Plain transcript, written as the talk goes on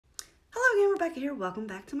Rebecca here. Welcome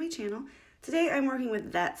back to my channel. Today I'm working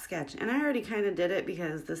with that sketch, and I already kind of did it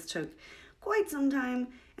because this took quite some time,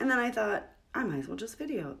 and then I thought I might as well just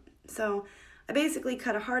video it. So I basically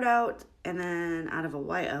cut a heart out, and then out of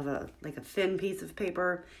a thin piece of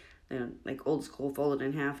paper, like old school, folded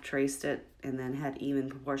in half, traced it, and then had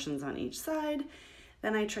even proportions on each side.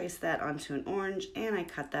 Then I traced that onto an orange, and I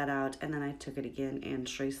cut that out, and then I took it again and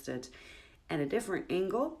traced it at a different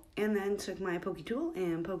angle, and then took my pokey tool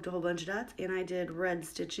and poked a whole bunch of dots, and I did red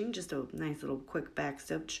stitching, just a nice little quick back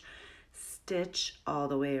stitch all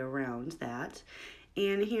the way around that.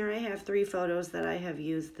 And here I have 3 photos that I have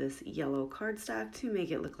used this yellow cardstock to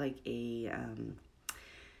make it look like a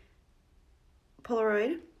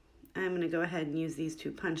Polaroid. I'm going to go ahead and use these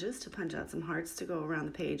 2 punches to punch out some hearts to go around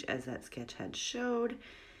the page as that sketch had showed.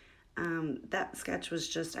 That sketch was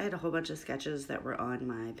just, I had a whole bunch of sketches that were on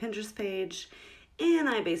my Pinterest page, and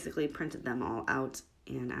I basically printed them all out,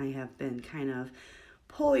 and I have been kind of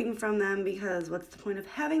pulling from them because what's the point of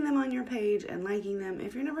having them on your page and liking them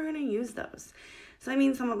if you're never going to use those? So I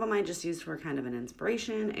mean, some of them I just used for kind of an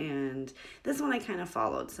inspiration, and this one I kind of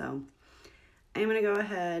followed. So I'm going to go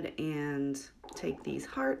ahead and take these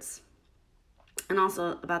hearts, and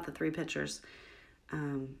also about the 3 pictures.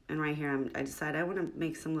 And right here, I decided I want to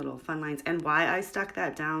make some little fun lines. And why I stuck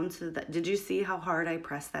that down to that, did you see how hard I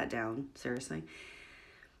pressed that down? Seriously.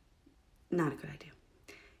 Not a good idea.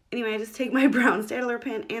 Anyway, I just take my brown Staedtler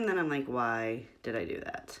pen, and then I'm like, why did I do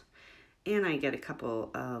that? And I get a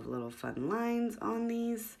couple of little fun lines on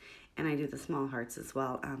these, and I do the small hearts as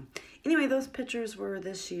well. Anyway, those pictures were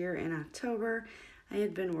this year in October. I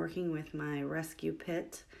had been working with my rescue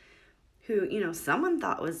pit, who, you know, someone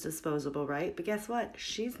thought was disposable, right? But guess what?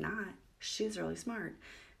 She's not. She's really smart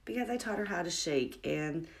because I taught her how to shake,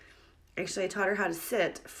 and actually I taught her how to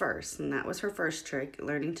sit first, and that was her first trick.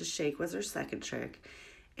 Learning to shake was her second trick,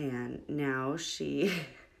 and now she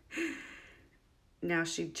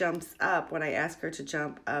jumps up when I ask her to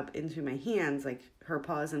jump up into my hands, like her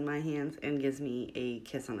paws in my hands, and gives me a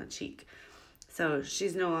kiss on the cheek. So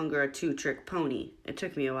she's no longer a 2-trick pony. It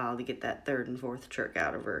took me a while to get that 3rd and 4th trick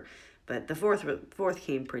out of her. But the fourth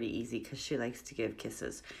came pretty easy because she likes to give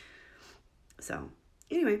kisses. So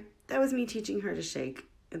anyway, that was me teaching her to shake,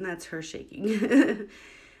 and that's her shaking.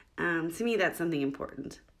 To me, that's something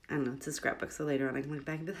important. I don't know, it's a scrapbook, so later on I can look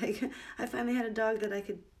back and be like, I finally had a dog that I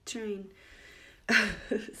could train.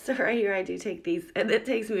 So right here I do take these, and it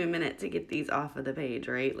takes me a minute to get these off of the page,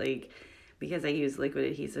 right? Like, because I use liquid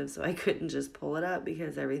adhesive, so I couldn't just pull it up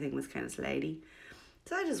because everything was kind of slidey.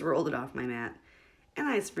 So I just rolled it off my mat. And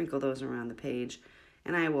I sprinkle those around the page,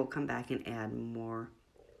 and I will come back and add more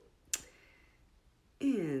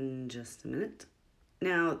in just a minute.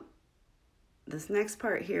 Now, this next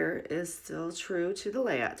part here is still true to the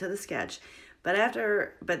layout, to the sketch, but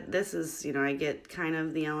this is, you know, I get kind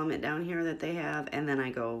of the element down here that they have, and then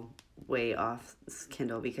I go way off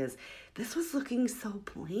Kindle because this was looking so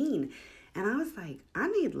plain, and I was like, I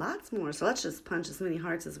need lots more, so let's just punch as many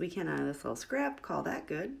hearts as we can out of this little scrap, call that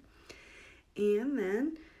good. And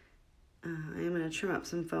then I'm going to trim up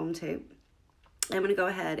some foam tape. I'm going to go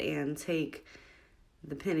ahead and take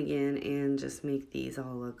the pin again and just make these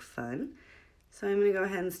all look fun. So I'm going to go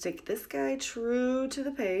ahead and stick this guy true to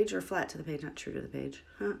the page, or flat to the page, not true to the page.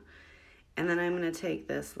 Huh? And then I'm going to take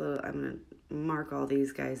this I'm going to mark all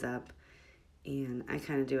these guys up. And I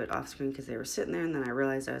kind of do it off screen because they were sitting there, and then I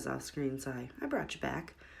realized I was off screen, so I brought you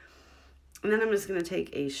back. And then I'm just going to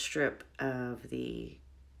take a strip of the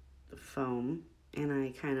foam, and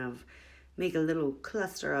I kind of make a little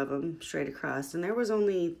cluster of them straight across, and there was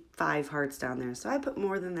only 5 hearts down there, so I put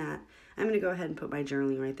more than that. I'm going to go ahead and put my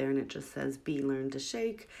journaling right there, and it just says Be Learn to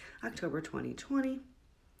Shake, October 2020.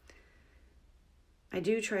 I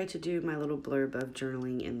do try to do my little blurb of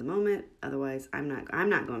journaling in the moment, otherwise I'm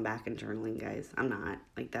not going back and journaling, guys. I'm not.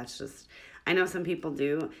 Like, that's just, I know some people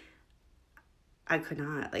do. I could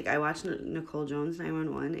not. Like, I watched Nicole Jones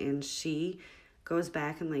 911, and she goes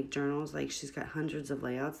back and like journals, like she's got hundreds of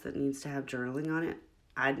layouts that needs to have journaling on it.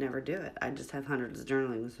 I'd never do it. I'd just have hundreds of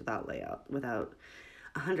journalings without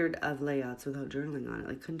 100 of layouts without journaling on it.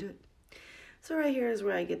 Like, couldn't do it. So right here is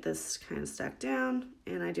where I get this kind of stuck down,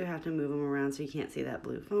 and I do have to move them around so you can't see that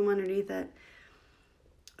blue foam underneath it.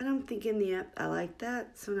 And I'm thinking, yep, I like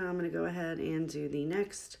that. So now I'm going to go ahead and do the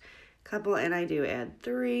next couple, and I do add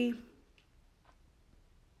 3.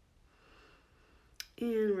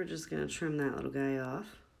 And we're just going to trim that little guy off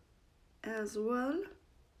as well.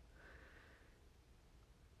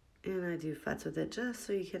 And I do futz with it just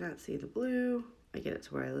so you cannot see the blue. I get it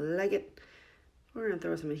to where I like it. We're going to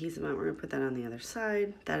throw some adhesive on. We're going to put that on the other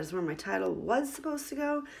side. That is where my title was supposed to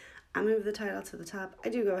go. I move the title to the top. I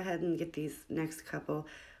do go ahead and get these next couple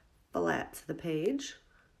flat to the page.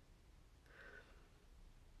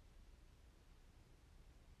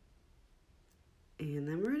 And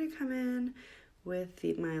then we're going to come in with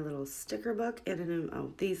my little sticker book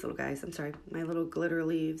and these little guys, I'm sorry, my little glitter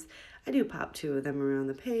leaves. I do pop 2 of them around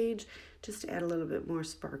the page just to add a little bit more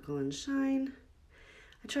sparkle and shine.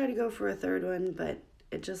 I tried to go for a 3rd one, but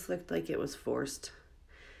it just looked like it was forced.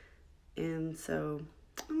 And so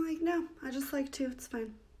I'm like, no, I just like 2, it's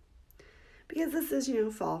fine. Because this is, you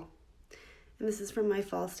know, fall. And this is from my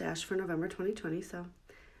fall stash for November 2020, so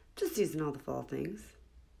just using all the fall things.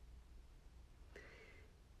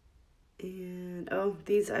 And, oh,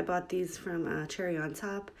 I bought these from Cherry on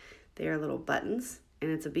Top. They are little buttons,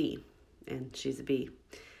 and it's a bee, and she's a bee.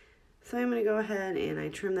 So I'm going to go ahead and I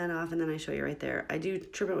trim that off, and then I show you right there. I do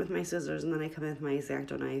trim it with my scissors, and then I come in with my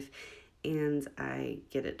X-Acto knife, and I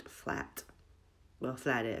get it flat. Well,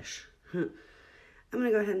 flat-ish. I'm going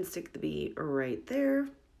to go ahead and stick the bee right there.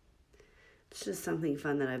 It's just something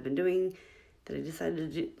fun that I've been doing. That I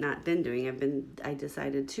decided to do, not been doing, I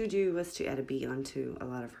decided to do was to add a bee onto a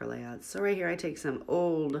lot of her layouts. So right here I take some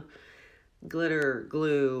old glitter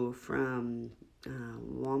glue from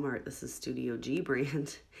Walmart. This is Studio G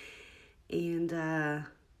brand. And yeah,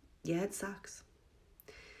 it sucks.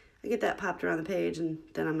 I get that popped around the page and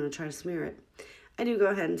then I'm going to try to smear it. I do go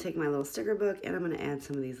ahead and take my little sticker book and I'm going to add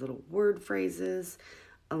some of these little word phrases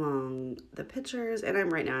along the pictures.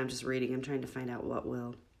 And right now I'm just reading. I'm trying to find out what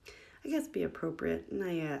will, I guess, be appropriate. And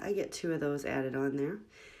I get 2 of those added on there.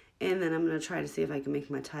 And then I'm going to try to see if I can make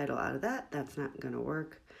my title out of that. That's not going to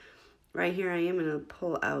work. Right here I am going to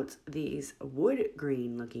pull out these wood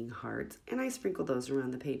green looking hearts. And I sprinkle those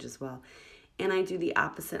around the page as well. And I do the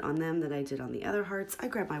opposite on them that I did on the other hearts. I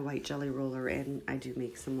grab my white jelly roller and I do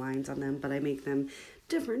make some lines on them. But I make them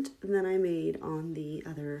different than I made on the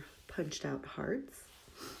other punched out hearts.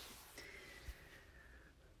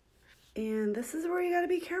 And this is where you got to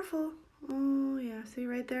be careful. Oh, yeah. See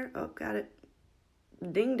right there? Oh, got it.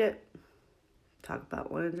 Dinged it. Talk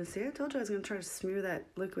about wanting to see. I told you I was going to try to smear that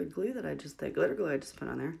liquid glue that glitter glue I just put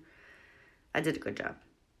on there. I did a good job.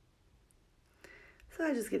 So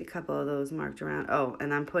I just get a couple of those marked around. Oh,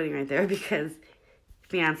 and I'm pointing right there because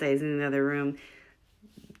fiance is in the other room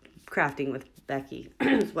crafting with Becky.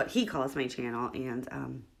 Is what he calls my channel.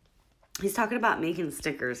 And, he's talking about making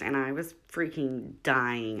stickers, and I was freaking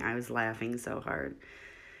dying. I was laughing so hard.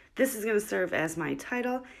 This is going to serve as my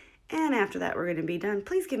title, and after that, we're going to be done.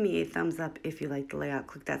 Please give me a thumbs up if you like the layout.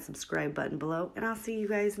 Click that subscribe button below, and I'll see you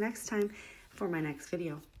guys next time for my next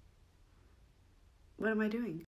video. What am I doing?